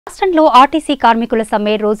రాష్ట్రంలో ఆర్టీసీ కార్మికుల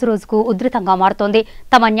సమ్మె రోజురోజుకు ఉధృతంగా మారుతోంది.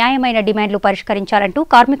 తమ న్యాయమైన డిమాండ్లు పరిష్కరించాలంటూ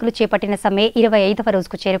కార్మికులు చేపట్టిన సమ్మె 25వ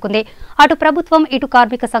రోజుకు చేరుకుంది. అటు ప్రభుత్వం ఇటు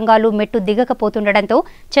కార్మిక సంఘాలు మెట్టు దిగకపోతుండటంతో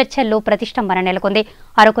చర్చల్లో ప్రతిష్టంభన నెలకొంది.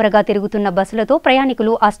 అరకొరగా తిరుగుతున్న బస్సులతో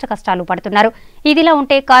ప్రయాణికులు అష్టకష్టాలు పడుతున్నారు. ఇదిలా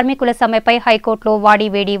ఉంటే కార్మికుల సమ్మెపై హైకోర్టులో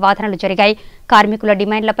వాడివేడి వాదనలు జరిగాయి. కార్మికుల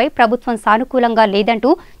డిమాండ్లపై ప్రభుత్వం సానుకూలంగా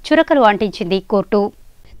లేదంటూ చురకలు అంటించింది కోర్టు.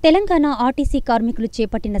 తెలంగాణ ఆర్టీసీ కార్మికులు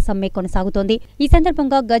చేపట్టిన సమ్మె కొనసాగుతోంది. ఈ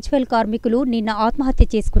సందర్భంగా గజ్వేల్ కార్మికులు నిన్న ఆత్మహత్య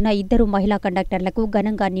చేసుకున్న 2 మహిళా కండక్టర్లకు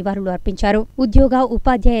ఘనంగా నివాళులు అర్పించారు. ఉద్యోగ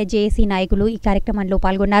ఉపాధ్యాయ జేఏసీ నాయకులు ఈ కార్యక్రమంలో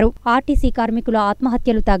పాల్గొన్నారు. ఆర్టీసీ కార్మికుల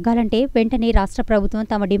ఆత్మహత్యలు తగ్గాలంటే వెంటనే రాష్ట్ర ప్రభుత్వం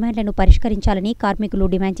తమ డిమాండ్లను పరిష్కరించాలని కార్మికులు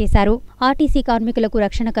డిమాండ్ చేశారు. ఆర్టీసీ కార్మికులకు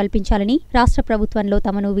రక్షణ కల్పించాలని, రాష్ట్ర ప్రభుత్వంలో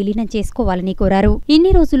తమను విలీనం చేసుకోవాలని కోరారు.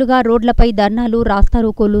 ఇన్ని రోజులుగా రోడ్లపై ధర్నాలు,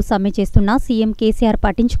 రాస్తారోకోలు సమ్మె చేస్తున్నా సీఎం కేసీఆర్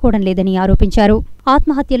పట్టించుకోవడం లేదని ఆరోపించారు.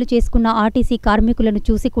 ఆత్మహత్యలు చేసుకున్న ఆర్టీసీ కార్మికులను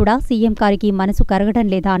చూసి కూడా సీఎం గారికి మనసు కరగడం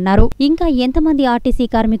లేదా అన్నారు. ఇంకా ఎంతమంది ఆర్టీసీ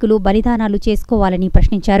కార్మికులు బలిదానాలు చేసుకోవాలని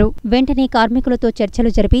ప్రశ్నించారు. వెంటనే కార్మికులతో చర్చలు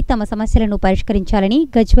జరిపి తమ సమస్యలను పరిష్కరించాలని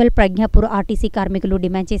గజ్వేల్ ప్రజ్ఞాపూర్ ఆర్టీసీ కార్మికులు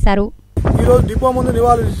డిమాండ్ చేశారు. ఈరోజు డిపో ముందు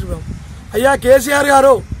నివాళులిస్తున్నాం. అయ్యా కేసీఆర్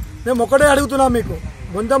గారు, మేము ఒక్కటే అడుగుతున్నాం, మీకు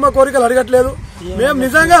బొంతమ్మ కోరికలు అడగట్లేదు. మేము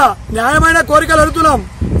నిజంగా న్యాయమైన కోరికలు అడుగుతున్నాం.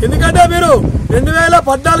 ఎందుకంటే మీరు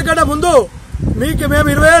 2014 కంటే ముందు మీకు మేము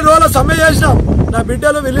 25 రోజుల సమ్మె చేసినాం. నా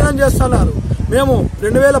బిడ్డలు విలీనం చేస్తున్నారు. మేము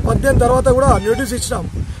 2018 తర్వాత కూడా నోటీస్ ఇచ్చినాం.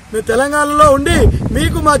 మేము తెలంగాణలో ఉండి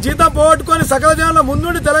మీకు మా జీతం పోగొట్టుకొని సకల జనంలో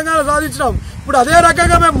ముందుండి తెలంగాణ సాధించినాం. ఇప్పుడు అదే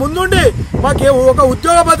రకంగా మేము ముందుండి మాకు ఒక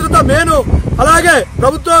ఉద్యోగ భద్రత మేను, అలాగే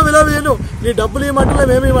ప్రభుత్వ విలువను నీ డబ్బులు ఇవ్వమంటలే,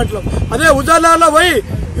 మేము ఇవ్వమంటలేం. అదే హుజార్నగర్లో పోయి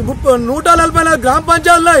 144 గ్రామ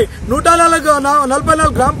పంచాయతీలు ఉన్నాయి.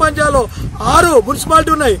 144 గ్రామ పంచాయతీలో 6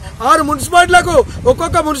 మున్సిపాలిటీ ఉన్నాయి. 6 మున్సిపాలిటీలకు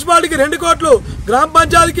ఒక్కొక్క మున్సిపాలిటీకి 2 కోట్లు, గ్రామ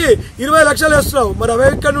పంచాయతీకి 20 లక్షలు వేస్తున్నావు. మరి అవి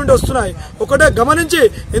ఎక్కడి నుండి వస్తున్నాయి ఒకటే గమనించి.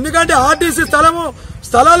 ఎందుకంటే ఆర్టీసీ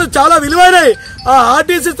స్థలాలు చాలా విలువైనవి. ఆ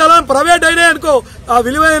ఆర్టీసీ స్థలాలు ప్రైవేట్ అయినాయి అనుకో, ఆ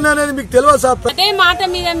విలువైన అనేది మీకు తెలియదు సార్. అదే మాట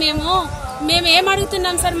మీద మేము ఏం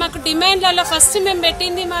అడుగుతున్నాం సార్, మాకు డిమాండ్లలో ఫస్ట్ మేము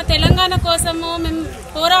పెట్టింది మా తెలంగాణ కోసము మేము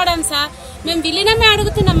పోరాడాం సార్. మేము విలీనమే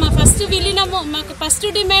అడుగుతున్నాం. మా ఫస్ట్ విలీనము, మాకు ఫస్ట్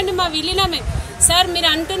డిమాండ్ మా విలీనమే సార్. మీరు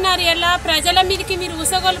అంటున్నారు ఎలా ప్రజల మీదకి మీరు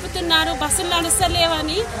ఉసగొలుపుతున్నారు, బస్సులు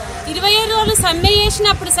నడుస్తలేవని. 25 రోజులు సమ్మె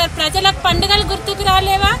చేసినప్పుడు సార్ ప్రజలకు పండుగలు గుర్తుకు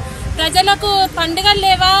రాలేవా? ప్రజలకు పండుగలు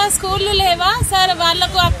లేవా? స్కూళ్ళు లేవా సార్?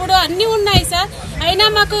 వాళ్లకు అప్పుడు అన్ని ఉన్నాయి సార్. అయినా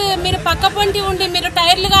మాకు మీరు పక్క పొంటి ఉండి మీరు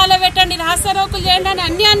టైర్లు కాలబెట్టండి, రాస్తారోకులు చేయండి అని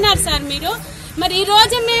అన్ని అన్నారు సార్ మీరు. మరి ఈ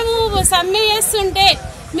రోజు మేము సమ్మె చేస్తుంటే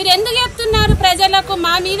మీరు ఎందుకు చెప్తున్నారు ప్రజలకు?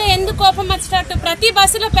 మా మీద ఎందుకు కోపం వచ్చేటట్టు ప్రతి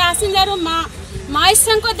బస్సులో ప్యాసింజరు మా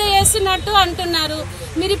ఇష్టం కొద్ది చేస్తున్నట్టు అంటున్నారు.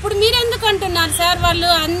 మీరెందుకు అంటున్నారు సార్? వాళ్ళు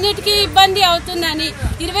అన్నిటికీ ఇబ్బంది అవుతుందని.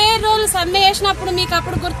 25 రోజులు సమ్మె చేసినప్పుడు మీకు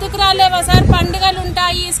అప్పుడు గుర్తుకు రాలేవా సార్? పండుగలు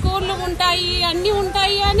ఉంటాయి, స్కూళ్ళు ఉంటాయి, అన్ని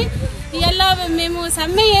ఉంటాయి అని. ఇలా మేము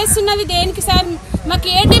సమ్మె చేస్తున్నది దేనికి సార్? మాకు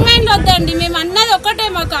ఏ డిమాండ్లు వద్దండి. మేము అన్నది ఒకటే,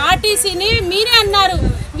 మాకు ఆర్టీసీని మీరే అన్నారు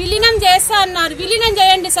విలీనం చేస్తా అన్నారు. విలీనం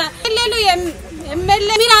చేయండి సార్.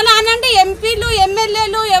 ఎమ్మెల్యే మీరు అలా అనండి, ఎంపీలు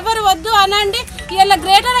ఎమ్మెల్యేలు ఎవరు వద్దు అనండి. ఇలా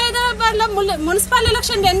గ్రేటర్ హైదరాబాద్ లో మున్సిపల్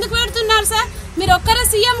ఎలక్షన్ ఎందుకు పెడుతున్నారు సార్? మీరు ఒక్కరే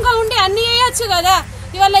సీఎం గా ఉండి అన్ని చేయొచ్చు కదా.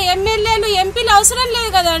 ఇవాళ ఎమ్మెల్యేలు ఎంపీలు అవసరం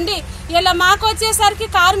లేదు కదండి. ఇలా మాకు వచ్చేసరికి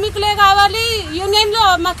కార్మికులే కావాలి. యూనియన్ లో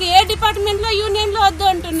మాకు ఏ డిపార్ట్మెంట్ లో యూనియన్ లో వద్దు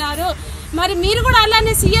అంటున్నారు. మరి మీరు కూడా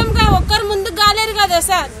అలానే సీఎం గా ఒక్కరు ముందుకు కాలేరు కదా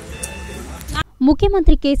సార్.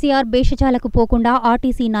 ముఖ్యమంత్రి కేసీఆర్ భేషజాలకు పోకుండా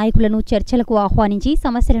ఆర్టీసీ నాయకులను చర్చలకు ఆహ్వానించి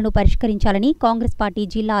సమస్యలను పరిష్కరించాలని కాంగ్రెస్ పార్టీ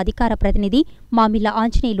జిల్లా అధికార ప్రతినిధి మామిళ్ల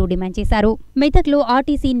ఆంజనేయులు డిమాండ్ చేశారు. మెదక్లో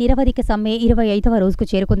ఆర్టీసీ నిరవధిక సమ్మె 25వ రోజుకు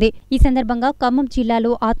చేరుకుంది. ఈ సందర్భంగా ఖమ్మం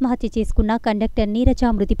జిల్లాలో ఆత్మహత్య చేసుకున్న కండక్టర్ నీరజ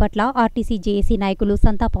మృతి పట్ల ఆర్టీసీ జేఏసీ నాయకులు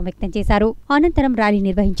సంతాపం వ్యక్తం చేశారు. అనంతరం ర్యాలీ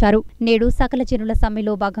నిర్వహించారు. నేడు సకల జనుల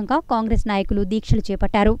సమ్మెలో భాగంగా కాంగ్రెస్ నాయకులు దీక్షలు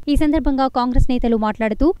చేపట్టారు. ఈ సందర్భంగా కాంగ్రెస్ నేతలు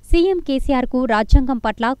మాట్లాడుతూ సీఎం కేసీఆర్ కు రాజ్యాంగం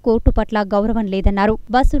పట్ల, కోర్టు పట్ల గౌరవం లేదన్నారు.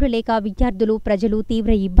 బస్సులు లేక విద్యార్థులు, ప్రజలు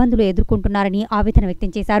తీవ్ర ఇబ్బందులు ఎదుర్కొంటున్నారని ఆవేదన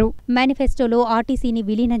వ్యక్తం చేశారు. మేనిఫెస్టోలో ఆర్టీసీని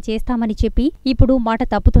విలీనం చేస్తామని చెప్పి ఇప్పుడు మాట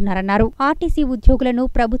తప్పుతున్నారన్నారు. ఆర్టీసీ ఉద్యోగులను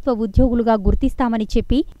ప్రభుత్వ ఉద్యోగులుగా గుర్తిస్తామని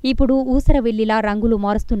చెప్పి ఇప్పుడు ఊసరవెల్లిలా రంగులు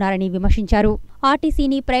మారుస్తున్నారని విమర్శించారు.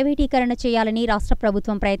 ఆర్టీసీని ప్రైవేటీకరణ చేయాలని రాష్ట్ర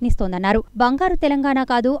ప్రభుత్వం ప్రయత్నిస్తోందన్నారు. బంగారు తెలంగాణ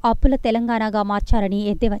కాదు, అప్పుల తెలంగాణగా మార్చాలని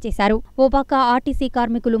ఎద్దేవా చేశారు. ఓ పక్క ఆర్టీసీ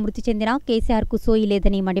కార్మికులు మృతి చెందినా కేసీఆర్ కు సోయి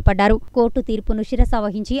లేదని మండిపడ్డారు. కోర్టు తీర్పును శిరస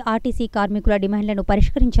వహించి ఆర్టీసీ కార్మికుల డిమాండ్లను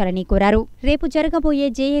పరిష్కరించాలని కోరారు. రేపు జరగబోయే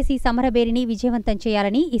జేఏసీ సమరబేరిని విజయవంతం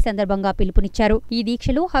చేయాలని ఈ సందర్భంగా పిలుపునిచ్చారు. ఈ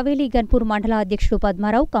దీక్షలో హవేలీ గన్పూర్ మండల అధ్యక్షుడు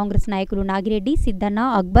పద్మారావు, కాంగ్రెస్ నాయకులు నాగిరెడ్డి, సిద్దన్న,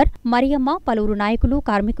 అక్బర్, మరియమ్మ, పలువురు నాయకులు,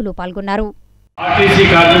 కార్మికులు పాల్గొన్నారు. ఆర్టీసీ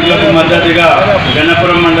కార్మికులకు మద్దతుగా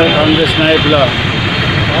గన్నపురం మండల కాంగ్రెస్ నాయకుల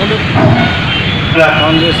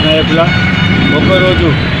ఒకరోజు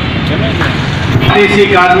ఆర్టీసీ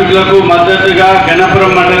కార్మికులకు మద్దతుగా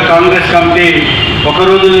గణపురం మండల కాంగ్రెస్ కమిటీ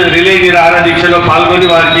ఒకరోజు రిలే నిరాహార దీక్షలో పాల్గొని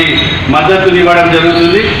వారికి మద్దతునివ్వడం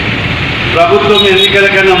జరుగుతుంది. ప్రభుత్వం ఎన్నికల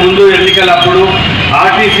కన్నా ముందు ఎన్నికలప్పుడు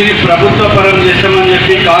ఆర్టీసీని ప్రభుత్వ పరం చేస్తామని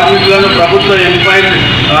చెప్పి కార్మికులను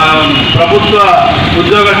ప్రభుత్వ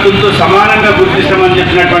ఉద్యోగస్తులతో సమానంగా గుర్తిస్తామని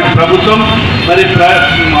చెప్పినటువంటి ప్రభుత్వం మరి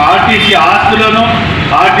ఆర్టీసీ ఆస్తులను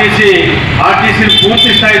ఆర్టీసీని పూర్తి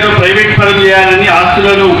స్థాయిలో ప్రైవేట్ పరం చేయాలని,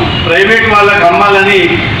 ఆస్తులను ప్రైవేట్ వాళ్ళకు అమ్మాలని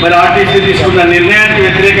మరి ఆర్టీసీ తీసుకున్న నిర్ణయానికి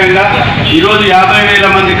వ్యతిరేకంగా ఈరోజు 50,000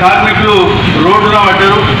 మంది కార్మికులు రోడ్డున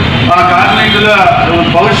పడ్డారు. ఆ కార్మికుల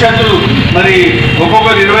భవిష్యత్తు మరి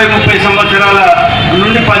ఒక్కొక్కరు 20-30 సంవత్సరాల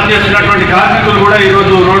నుండి పనిచేస్తున్నటువంటి కార్మికులు కూడా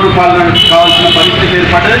ఈరోజు రోడ్డు పాలన కావాల్సిన పరిస్థితి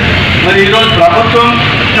ఏర్పడ్డది. మరి ఈరోజు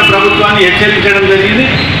ప్రభుత్వాన్ని హెచ్చరించడం జరిగింది.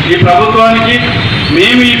 ఈ ప్రభుత్వానికి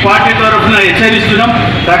మేము ఈ పార్టీ తరఫున హెచ్చరిస్తున్నాం,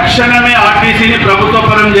 తక్షణమే ఆర్టీసీని ప్రభుత్వ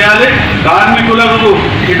పరం చేయాలి. కార్మికులకు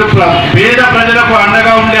ఇటు పేద ప్రజలకు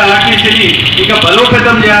అండగా ఉండే ఆర్టీసీని ఇక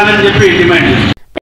బలోపేతం చేయాలని చెప్పి డిమాండ్